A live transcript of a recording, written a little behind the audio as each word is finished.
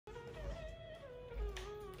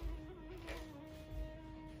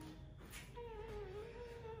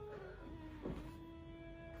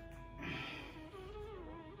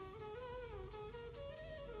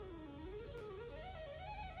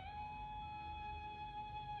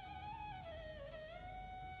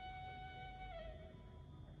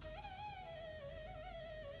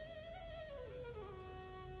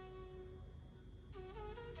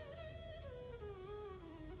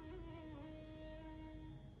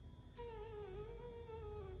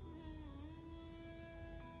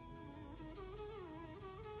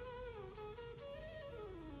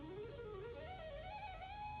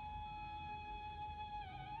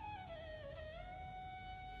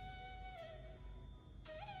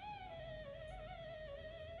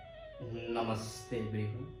Namaste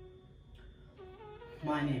everyone.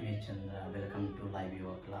 My name is Chandra. Welcome to live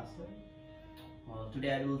yoga class.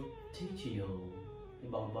 Today I will teach you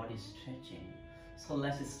about body stretching. So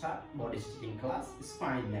let's start body stretching class.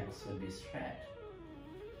 Spine neck should be straight.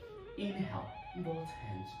 Inhale, both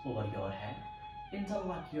hands over your head.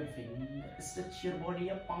 Interlock your fingers. Stretch your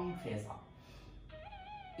body up, palm face up.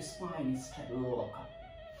 Spine is straight, lock up.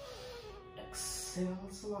 Exhale,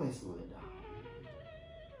 slowly down.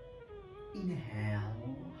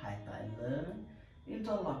 Inhale, high thigh learn.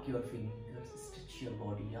 Interlock your fingers, stretch your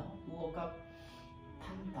body up, look up,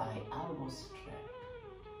 thumb thigh, elbow straight.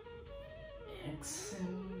 Exhale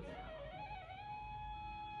down.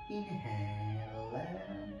 Inhale,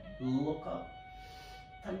 learn, look up,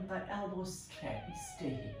 thumb thigh, elbow straight.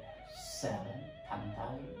 Stay here. 7, thumb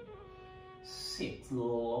thigh. 6,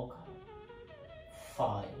 look up.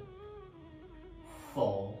 5,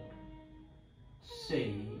 4,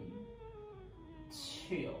 3,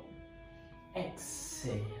 2.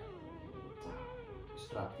 Exhale down.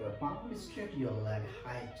 Strap your palm, straight your leg,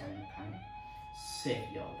 high jump time.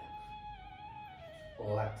 Save your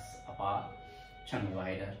leg. Legs apart, chin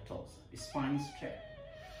wider, toes. Spine straight.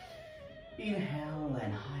 Inhale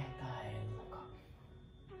and high thigh, look up.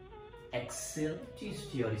 Exhale,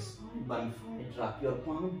 twist your spine, bend forward, drop your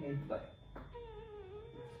palm, head back.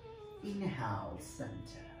 Inhale,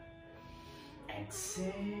 center.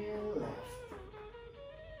 Exhale, left.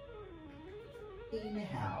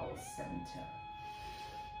 Inhale, center.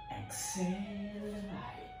 Exhale,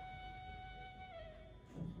 right.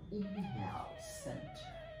 Inhale,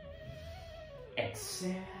 center.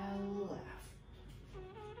 Exhale, left.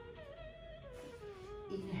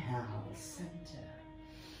 Inhale, center.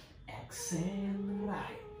 Exhale,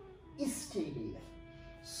 right. Stay here.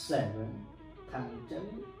 7, count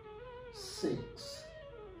 6,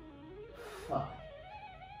 5,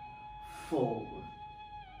 4,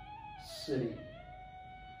 3,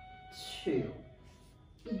 2.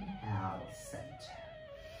 Inhale, center.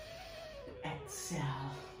 Exhale,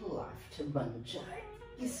 left, bunch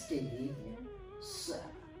right. Stay here. 7,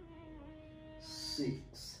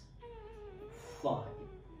 6, 5,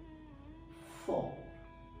 4,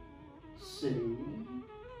 3,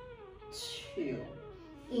 2.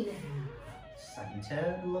 Inhale,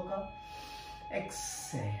 center, look up.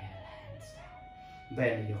 Exhale, hands down.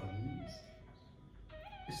 Bend your knees.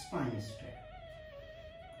 Spine straight.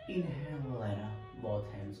 Inhale, let up. Both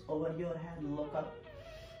hands over your head, look up.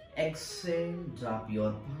 Exhale, drop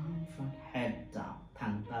your palm front, head down.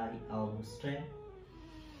 Thumb thigh, elbow straight.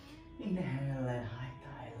 Inhale and high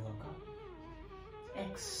thigh, look up.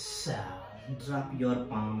 Exhale, drop your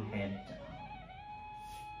palm, head down.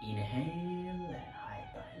 Inhale and high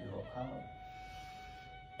thigh, look up.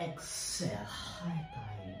 Exhale, high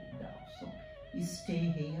thigh down. So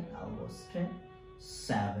stay here, elbow straight.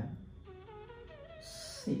 7,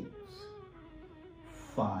 6,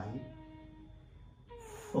 5,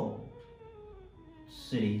 4,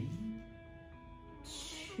 3,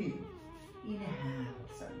 2. Inhale,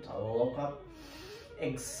 center, look up.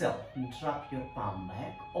 Exhale, drop your palm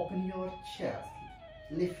back. Open your chest.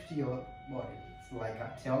 Lift your body. It's like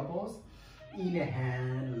a tailbone.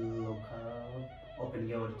 Inhale, look up. Open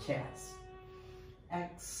your chest.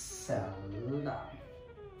 Exhale, down.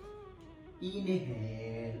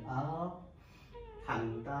 Inhale, up.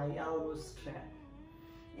 Thumb thigh, elbow straight.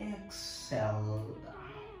 Exhale,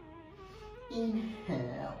 down.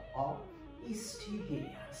 Inhale, up. Stay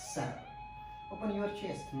here. 7. Open your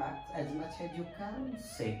chest max as much as you can.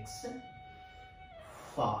 6,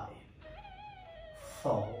 5,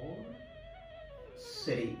 4,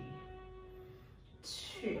 3,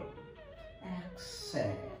 2.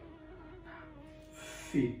 Exhale.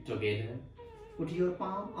 Feet together. Put your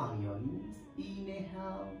palm on your knees.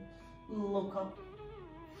 Inhale. Look up.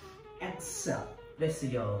 Exhale. Press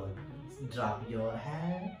your knees. Drop your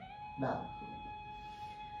head down.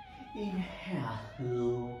 Inhale.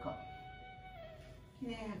 Look up.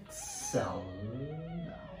 Exhale.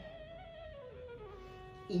 Down.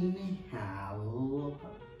 Inhale. Look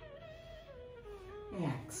up.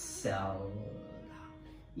 Exhale.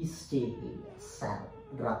 Down. Stay here. 7.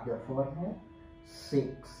 Drop your forehead.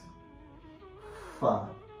 6, 5,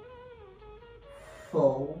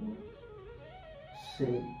 4,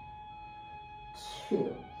 3,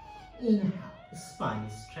 2. Inhale, spine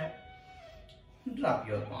straight. Drop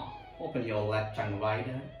your palm. Open your left tongue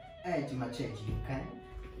wider as much as you can.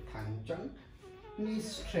 Tongue,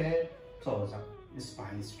 knees straight, toes up,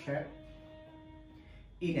 spine straight.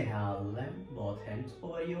 Inhale, left, both hands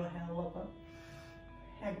over your head, look up.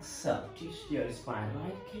 Exhale, twist your spine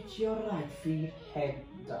right, catch your right feet, head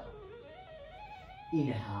down.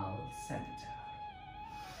 Inhale, center.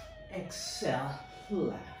 Exhale,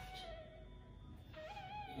 left.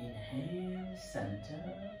 Inhale, center.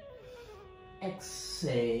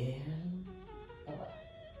 Exhale, right.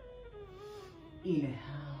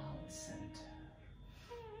 Inhale, center.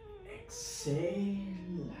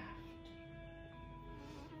 Exhale, left.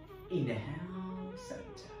 Inhale,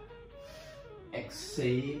 center.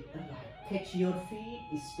 Exhale, right. Catch your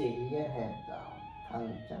feet, stay here, head down.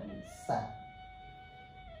 Tongue, 7,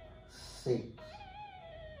 6,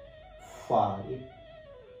 5,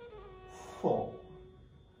 4,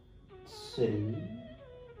 3,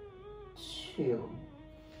 2.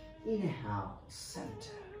 Inhale,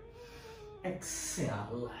 center. Exhale,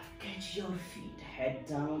 left. Catch your feet, head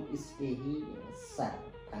down, stay here. 7,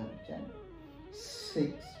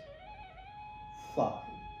 6, 5,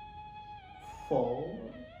 4,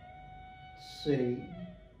 3,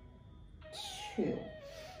 2.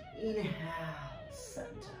 Inhale,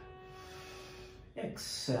 center.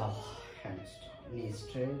 Exhale, hands down, knees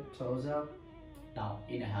straight, toes up. Now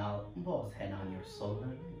inhale, both hands on your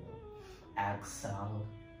shoulder. Exhale,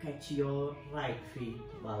 catch your right feet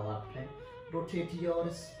by left leg. Rotate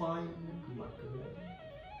your spine.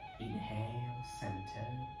 Inhale, center.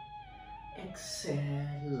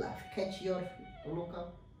 Exhale, left. Catch your feet. Look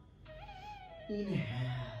up.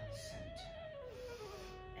 Inhale, center.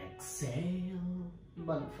 Exhale,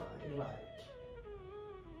 bonfire, right.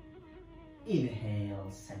 Inhale,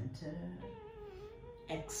 center.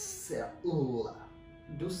 Exhale, left.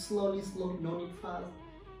 Do slowly, slowly, no need fast.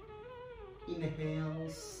 Inhale,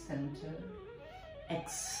 center.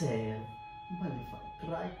 Exhale, bonfire,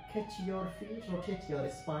 right. Catch your feet, rotate your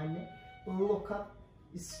spine. Look up,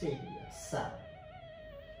 stay here. 7,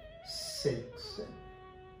 6,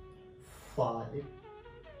 5,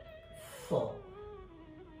 4,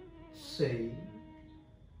 3,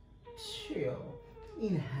 2.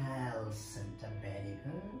 Inhale, center, very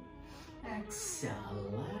good. Exhale,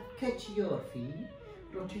 left. Catch your feet.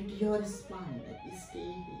 Rotate your spine.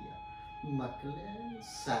 Stay here. Buckle.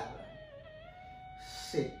 7,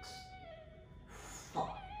 6, 5,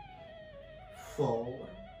 4,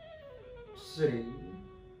 3,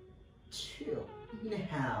 2.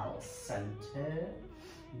 Inhale, center.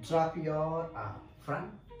 Drop your arm.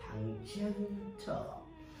 Front, tongue, gentle.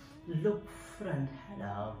 Look front, head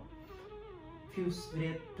up. Few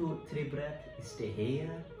breath, 2, 3 breath. Stay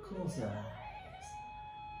here. Close your eyes.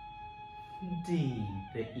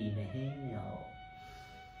 Deep inhale.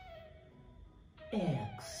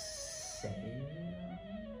 Exhale.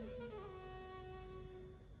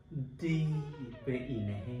 Deep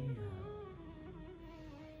inhale.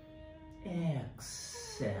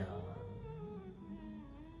 Exhale.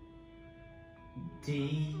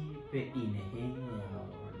 Deep inhale.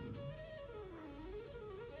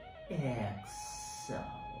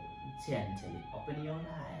 Exhale. Gently open your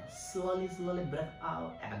eyes. Slowly, slowly breath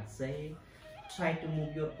out. Exhale. Try to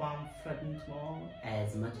move your palm front more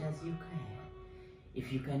as much as you can.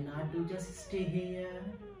 If you cannot do, just stay here.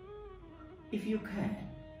 If you can,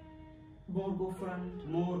 more go front,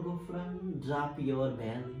 more go front. Drop your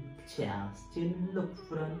belly, chest, chin, look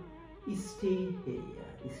front. Stay here,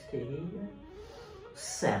 stay here.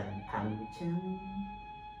 7, tongue, chin.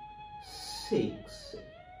 6,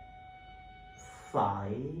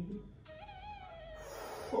 5,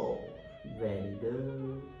 4. Very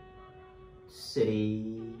good.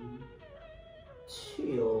 3,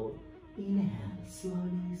 2. Inhale,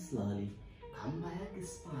 slowly, slowly. Come back,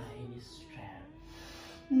 spine straight.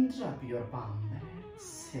 Drop your palm back.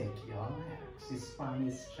 Set your legs. Spine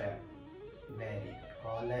is straight. Very good.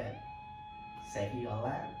 Call it. Set your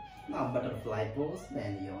leg. Now butterfly pose.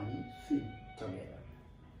 Bend your knee. Feet together.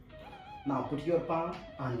 Now put your palm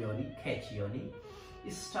on your knee. Catch your knee.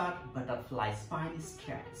 Start butterfly. Spine is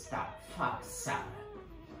straight. Start. 5, 7.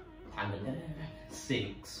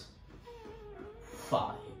 6,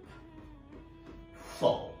 5,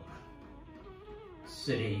 4,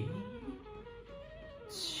 3,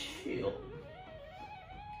 2,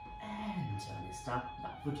 and gently start.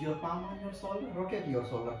 Now put your palm on your shoulder. Rotate your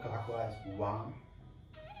shoulder clockwise. 1,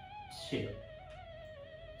 2,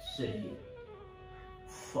 3,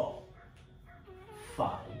 4, 5,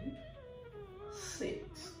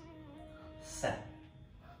 6, 7.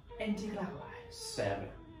 Anti-clockwise. 7,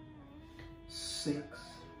 6,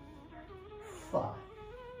 5,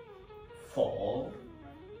 4,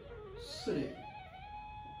 3,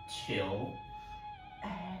 2,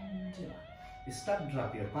 and 1. Start.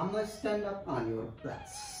 Drop your palm. Let's stand up on your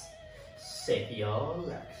backs. Shake your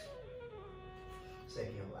legs.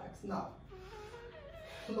 Shake your legs. Now,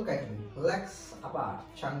 look at me. Legs apart,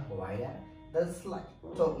 chunk wider. That's like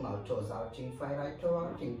now toes arching, right toe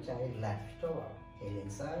arching, child left toe out. Heel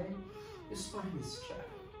inside, your spine is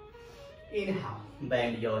straight. Inhale,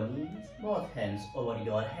 bend your knees, both hands over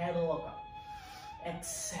your head, look up.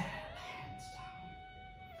 Exhale, hands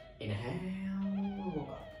down. Inhale, look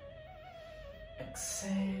up.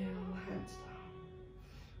 Exhale, hands down.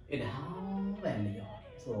 Inhale, bend your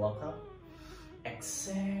knees, look up.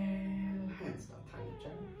 Exhale, hands down, thank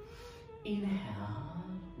you. Inhale,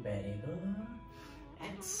 very good.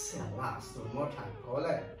 Exhale, last one more time, hold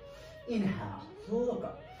it. Inhale, look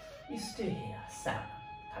up. Stay here, 7,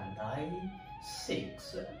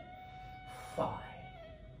 6, 5,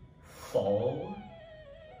 4,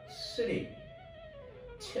 3,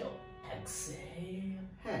 2. Exhale,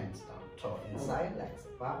 hands down, toe inside, legs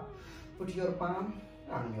apart. Put your palm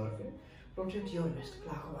on your feet. Rotate your wrist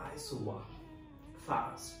clockwise. 1,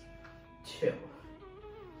 fast. 2,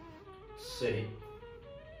 3,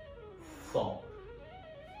 4,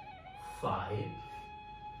 5,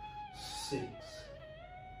 6,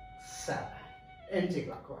 7.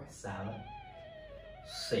 Anti-clockwise. 7,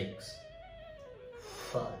 6,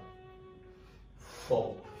 5,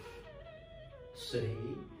 4, 3,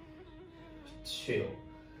 2.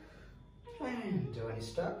 And one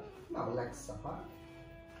step. Now legs apart.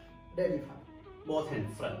 Ready for both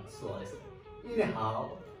hands front. Slowly.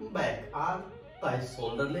 Inhale, back up, thighs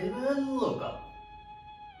shoulder level, look up.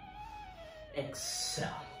 Exhale,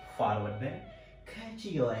 forward bend. Catch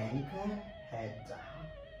your ankle, head down.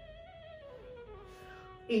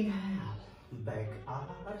 Inhale, back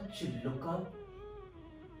arch, look up.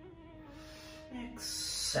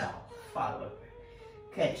 Exhale, forward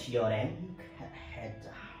bend. Catch your ankle, head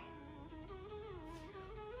down.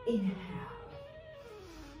 Inhale.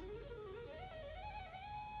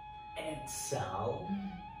 Exhale.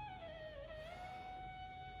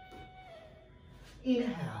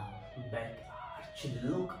 Inhale, back arch,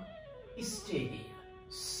 look up. Stay here.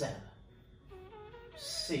 7,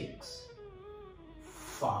 6,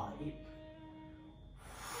 5,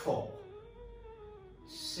 4,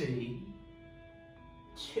 3,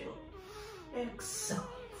 2. Exhale,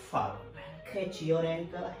 forward bend. Catch your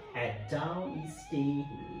ankle, head down. Stay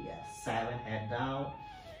here. 7, head down.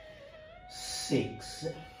 6,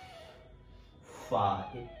 5,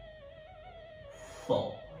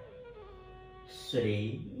 4,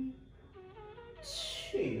 3,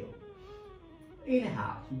 2.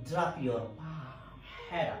 Inhale, drop your palm,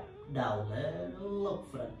 head up, down,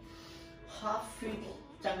 look front. Half feet,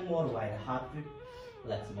 tongue more wide, half feet,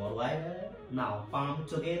 legs more wider. Now palm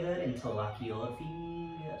together, interlock your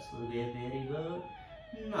fingers. Very good.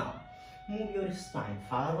 Now move your spine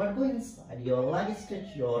forward, go inside. Your leg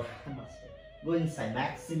stretch your hamstring. Go inside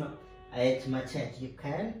maximum as much as you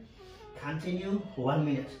can. Continue 1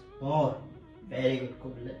 minute more. Very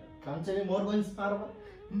good. Continue more going forward.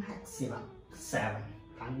 Maximum 7,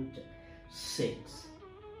 6,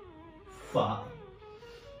 5,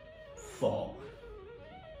 4,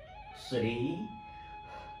 3,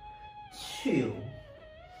 2.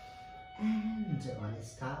 And one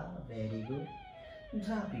stop. Very good.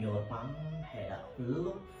 Drop your palm, head up,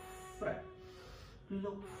 look front.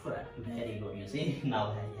 Look front. Very good. You see,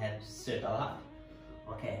 now I have straight a lot.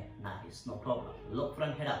 Okay, nice, no problem. Look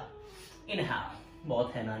front, head up. Inhale,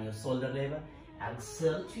 both hands on your shoulder level.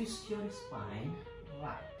 Exhale, twist your spine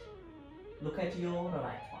right. Look at your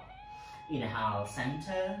right one. Inhale,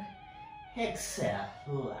 center. Exhale,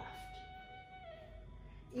 left.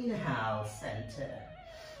 Inhale, center.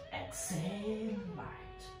 Exhale,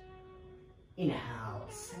 right. Inhale,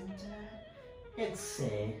 center.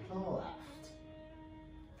 Exhale, left.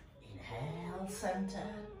 Inhale, center.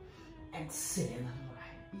 Exhale,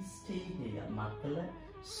 right. Stay here, muscle.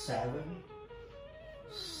 7,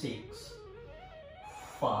 6,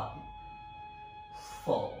 5,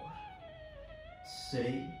 4,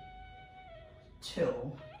 3,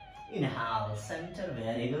 2. Inhale, center.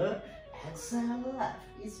 Very good. Exhale, left.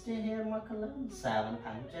 Stay here, muscle. 7,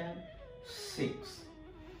 6,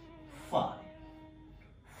 5,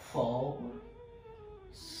 4,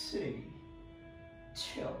 3,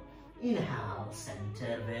 2. Inhale,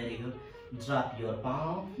 center. Very good. Drop your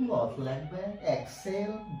palm, both leg back.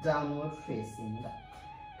 Exhale, downward facing dog.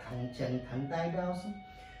 Thang chân, thang tai down.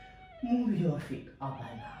 Move your feet up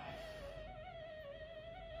and down.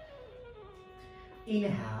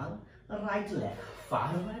 Inhale, right leg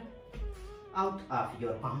forward, out of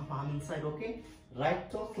your palm inside. Okay, right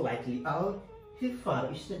toe slightly out. Hip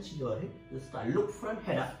forward, stretch your hip. This time, look front,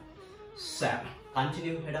 head up. 7.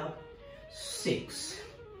 Continue, head up. 6,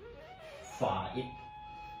 5,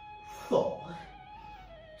 4,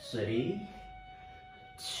 3,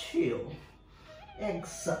 2.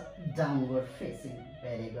 Exhale, downward facing.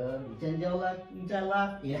 Very good. Change your left,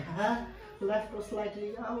 inhale, left or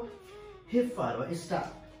slightly out. Hip forward,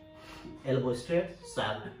 stop. Elbow straight,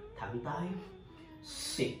 7, thẳng tay.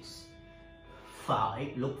 6,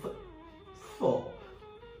 5, look for 4,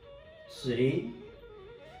 3,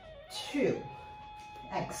 2.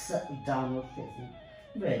 Exhale, downward facing.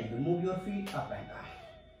 Very good. Move your feet up and down.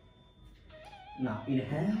 Now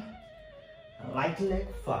inhale, right leg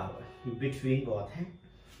forward between both hands.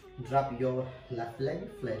 Drop your left leg,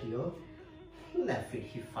 flat your left feet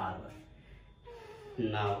hip forward.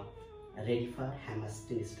 Now ready for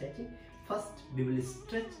hamstring stretching. First we will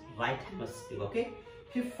stretch right hamstring, okay?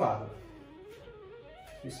 Hip forward,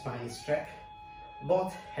 spine straight,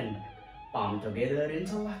 both hand back, palm together,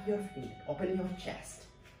 interlock your feet, open your chest.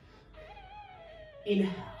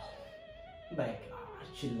 Inhale, back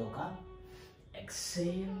arch, look up.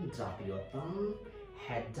 Exhale, drop your palm,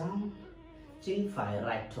 head down. Chin fly,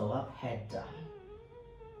 right toe up, head down.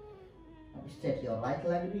 Straight your right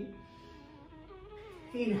leg deep.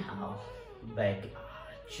 Inhale, back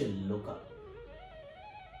arch, look up.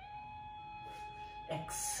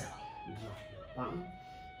 Exhale, drop your palm,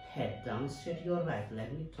 head down, straight your right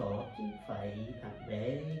leg knee, toe up, chin fly,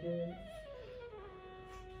 very good.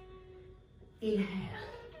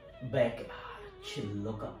 Inhale, back arch,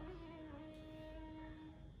 look up.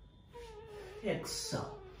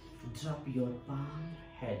 Exhale, drop your palm,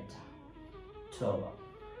 head down, toe up.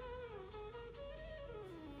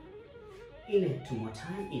 Inhale, 2 more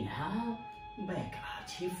times. Inhale, back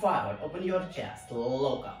arch, hip forward, open your chest,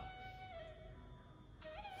 look up.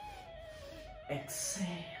 Exhale,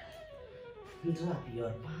 drop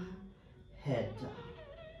your palm, head down.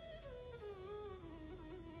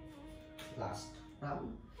 Last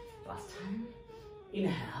round, last time.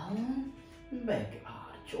 Inhale, back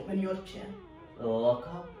arch, open your chest. Look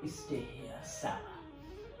up, stay here. 7,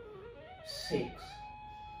 6,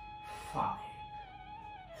 5,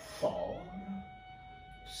 4,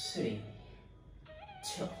 3,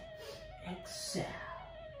 2. Exhale.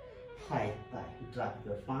 High thigh. Drop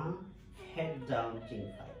your palm. Head down,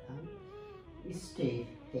 chin 5 times. Stay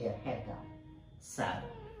here, head down. 7,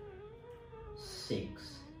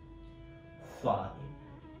 6, 5,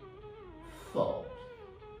 4,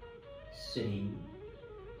 3,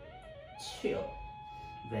 2.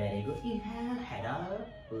 Very good. Inhale, head up,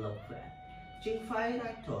 look flat. Chin 5,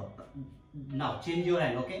 right toe. Now change your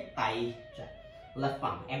hand, okay? Thigh, left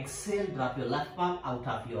palm. Exhale, drop your left palm out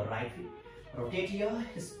of your right feet. Rotate your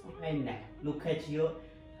spine, neck. Look at your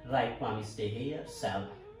right palm. Stay here. 7,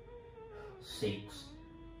 6,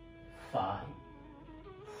 5,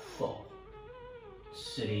 4,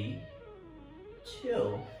 3,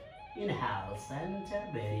 2. Inhale, center.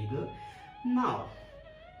 Very good. Now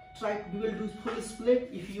we will do full split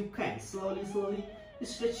if you can. Slowly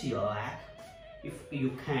stretch your leg if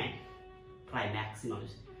you can. Try maximum.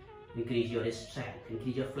 Increase your strength,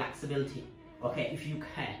 increase your flexibility. Okay, if you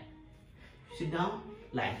can. Sit down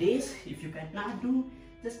like this. If you cannot do,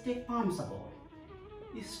 just take palm support.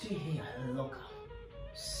 You stay here, look up.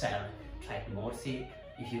 7, try more sit.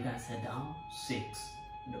 If you can sit down, 6,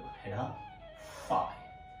 look head up. 5,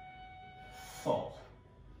 4,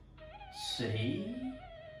 3,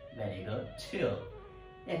 very good. 2,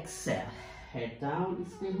 exhale, head down,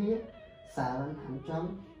 stay here. 7, and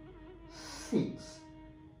jump. 6,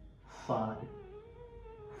 5,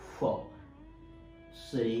 4,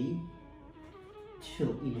 3,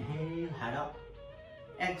 2. Inhale, head up.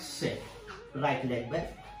 Exhale, right leg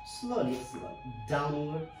back. Slowly,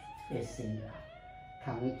 downward facing.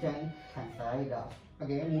 Thẳng chân, thẳng tay down.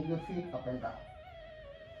 Again, move your feet up and down.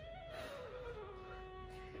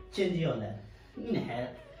 Change your leg. Inhale,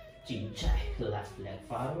 chin chai, left leg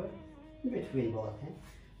forward, between both hands.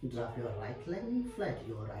 Drop your right leg, flat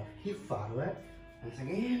your right hip forward. Once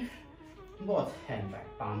again, both hand back,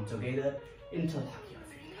 palm together, interlock your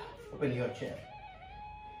finger. Open your chest.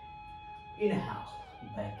 Inhale,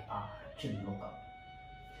 back arch, look up.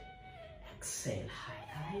 Exhale,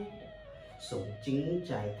 high thigh. So chin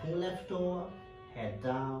chai, thẳng left toe, head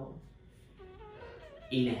down.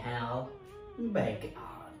 Inhale, back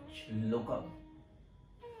arch, look up.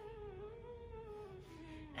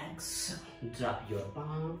 Exhale, drop your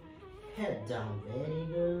palm, head down, very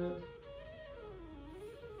good.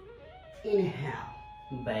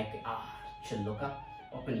 Inhale, back arch, look up,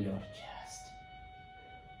 open your chest.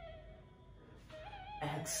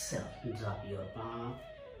 Exhale, drop your palm,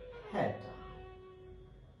 head down.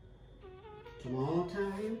 2 more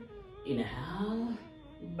time. Inhale,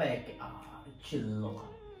 back arch, look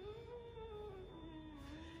up.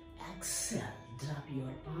 Exhale, drop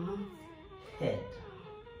your palm, head down.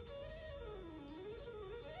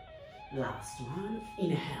 Last one.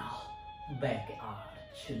 Inhale. Back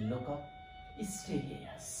arch. Look up. Stay here.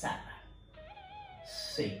 7,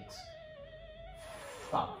 6,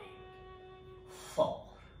 5, 4,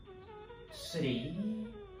 3,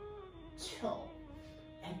 2.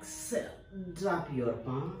 Exhale. Drop your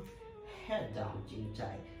palm. Head down. Chin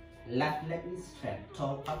tight. Left leg is straight.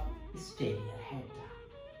 Toe up. Stay here. Head down.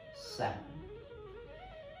 7,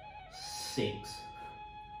 6,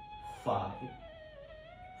 5,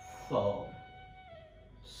 4,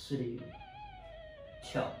 3,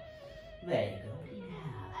 2. Very good.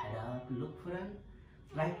 Inhale, head up, look front,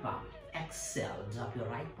 right palm. Exhale, drop your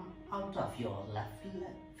right palm out of your left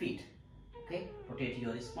feet. Okay, rotate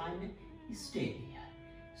your spine. Stay here.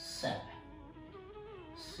 7,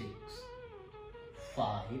 6,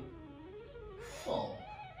 5, 4,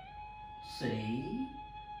 3,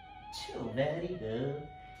 2. Very good.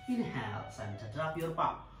 Inhale, center, drop your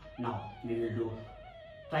palm. Now we will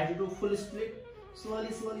try to do full split.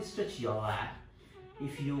 Slowly stretch your leg.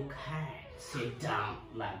 If you can, sit down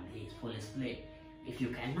like this, full split. If you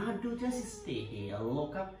cannot do, just stay here.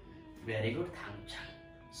 Look up. Very good. Thang chang.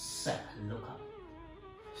 7. Look up.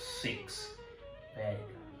 6. Very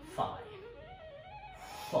good. 5,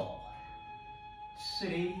 4,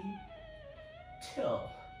 3, 2.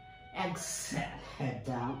 Exhale. Head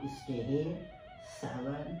down. Stay here.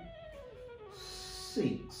 7,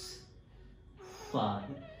 6, 5,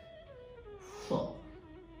 4,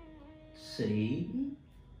 3,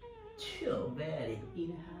 2. Very good.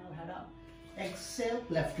 Inhale, head up. Exhale,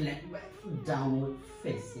 left leg back, downward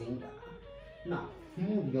facing down. Now,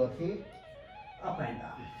 move your feet up and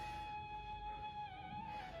down.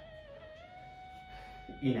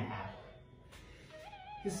 Inhale.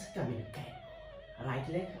 Just come in cat. Right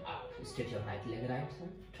leg up. Straight your right leg, right side.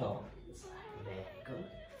 Toe inside. Very good.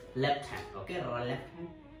 Left hand, okay? Left hand.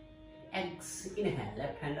 Inhale,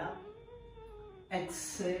 left hand up.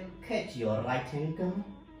 Exhale, catch your right ankle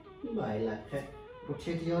by left hand.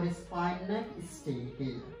 Rotate your spine, neck, stay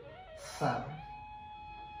here. 7,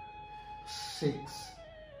 6,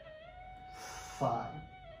 5,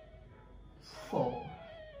 4,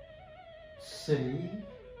 3,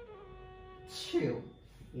 2.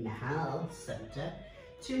 Inhale, center.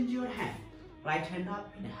 Change your hand. Right hand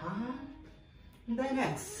up, inhale. Then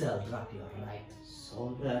exhale, drop your right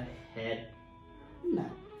shoulder, head,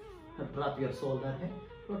 neck. Drop your shoulder, head.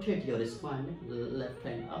 Rotate your spine, left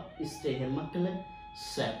hand up. Stay here, makale.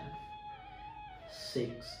 7,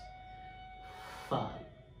 6, 5,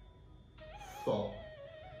 4,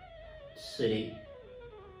 3,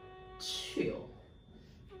 2.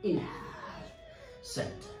 Inhale,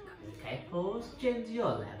 center. Okay, pose. Change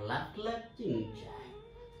your leg. Left leg, chin jack.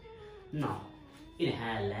 Now,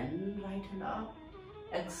 inhale and right hand up.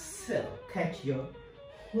 Exhale, catch your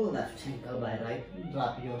left ankle by right.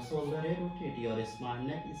 Drop your shoulder head. Rotate your spine,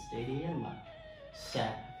 neck. Stay here, mark.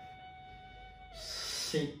 7,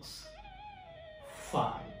 6,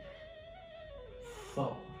 5,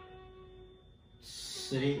 4,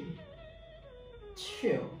 3,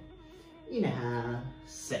 2. Inhale,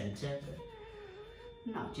 center.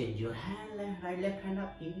 Now change your hand, left hand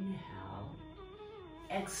up. Inhale.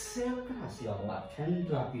 Exhale, cross your left hand.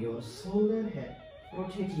 Drop your shoulder head.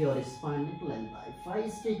 Rotate your spine, length by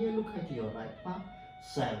 5. Stay here, look at your right palm.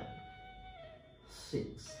 7,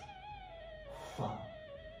 6, 5,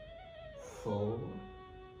 4,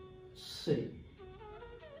 3,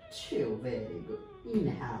 2. Very good.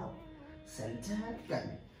 Inhale, center,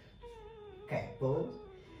 cat pose.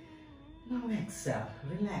 Now exhale,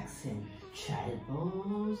 relaxing. Child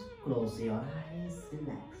pose. Close your eyes,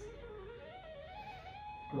 relax.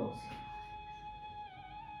 Close your eyes.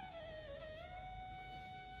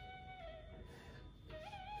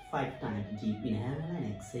 5 times. Deep inhale and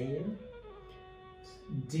exhale.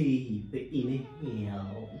 Deep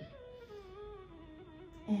inhale.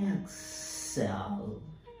 Exhale.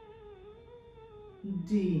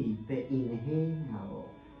 Deep inhale.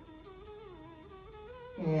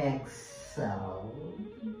 Exhale.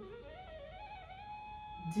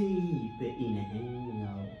 Deep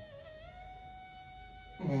inhale.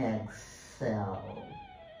 Exhale.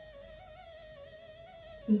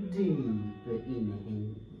 Deep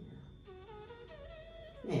inhale.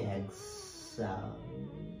 Exhale.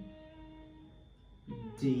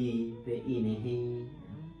 Deep inhale.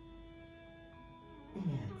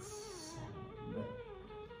 Exhale.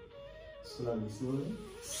 Slowly,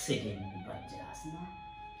 sit in Vajrasana.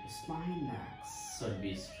 Spine, neck should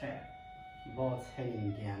be straight. Both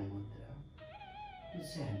hanging down mudra.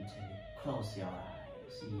 Gently close your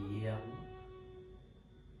eyes.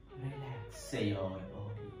 Relax your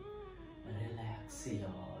body. Relax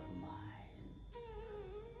your mind.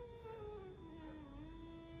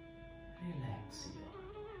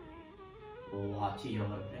 your body. Watch your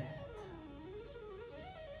breath.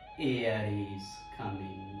 Air is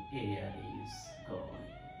coming, air is going.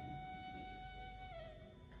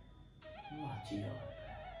 Watch your breath.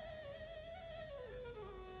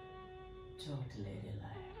 Totally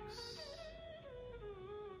relax.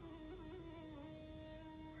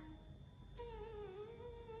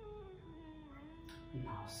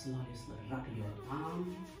 Now slowly rub your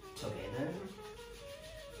palm together.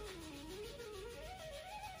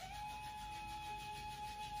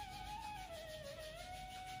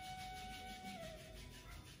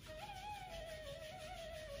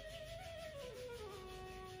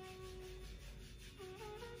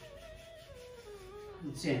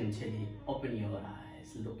 Gently open your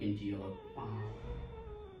eyes, look into your palm.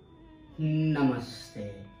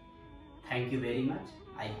 Namaste. Thank you very much.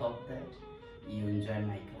 I hope that you enjoyed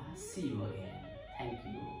my class. See you again. Thank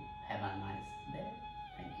you. Have a nice day.